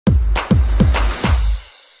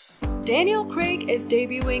Daniel Craig is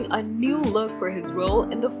debuting a new look for his role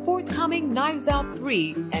in the forthcoming Knives Out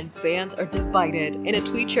 3, and fans are divided. In a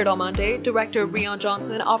tweet shared on Monday, director Rian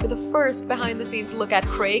Johnson offered the first behind-the-scenes look at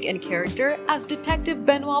Craig in character as Detective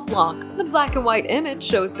Benoit Blanc. The black and white image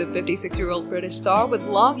shows the 56-year-old British star with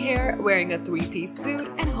long hair, wearing a three-piece suit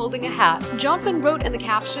and holding a hat. Johnson wrote in the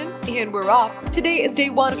caption, "And we're off. Today is day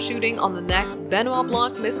one of shooting on the next Benoit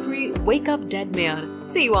Blanc mystery, Wake Up Dead Man.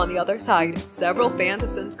 See you on the other side." Several fans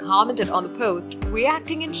have since commented on the post,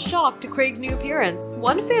 reacting in shock to Craig's new appearance.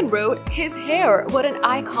 One fan wrote, "His hair, what an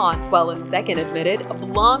icon," while a second admitted,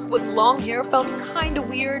 "Blanc with long hair felt kinda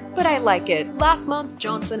weird, but I like it." Last month,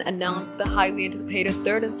 Johnson announced the highly anticipated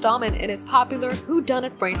third installment in his popular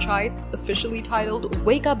whodunit franchise, officially titled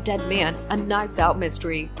Wake Up Dead Man, a Knives Out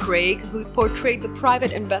mystery. Craig, who's portrayed the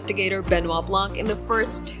private investigator Benoit Blanc in the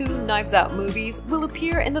first two Knives Out movies, will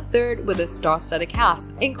appear in the third with a star-studded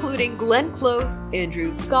cast, including Glenn Close,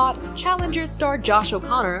 Andrew Scott, Challenger star Josh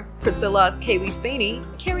O'Connor, Priscilla's Kaylee Spaney,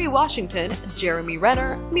 Kerry Washington, Jeremy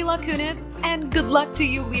Renner, Mila Kunis, and good luck to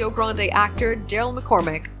you Leo Grande actor Daryl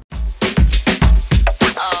McCormick.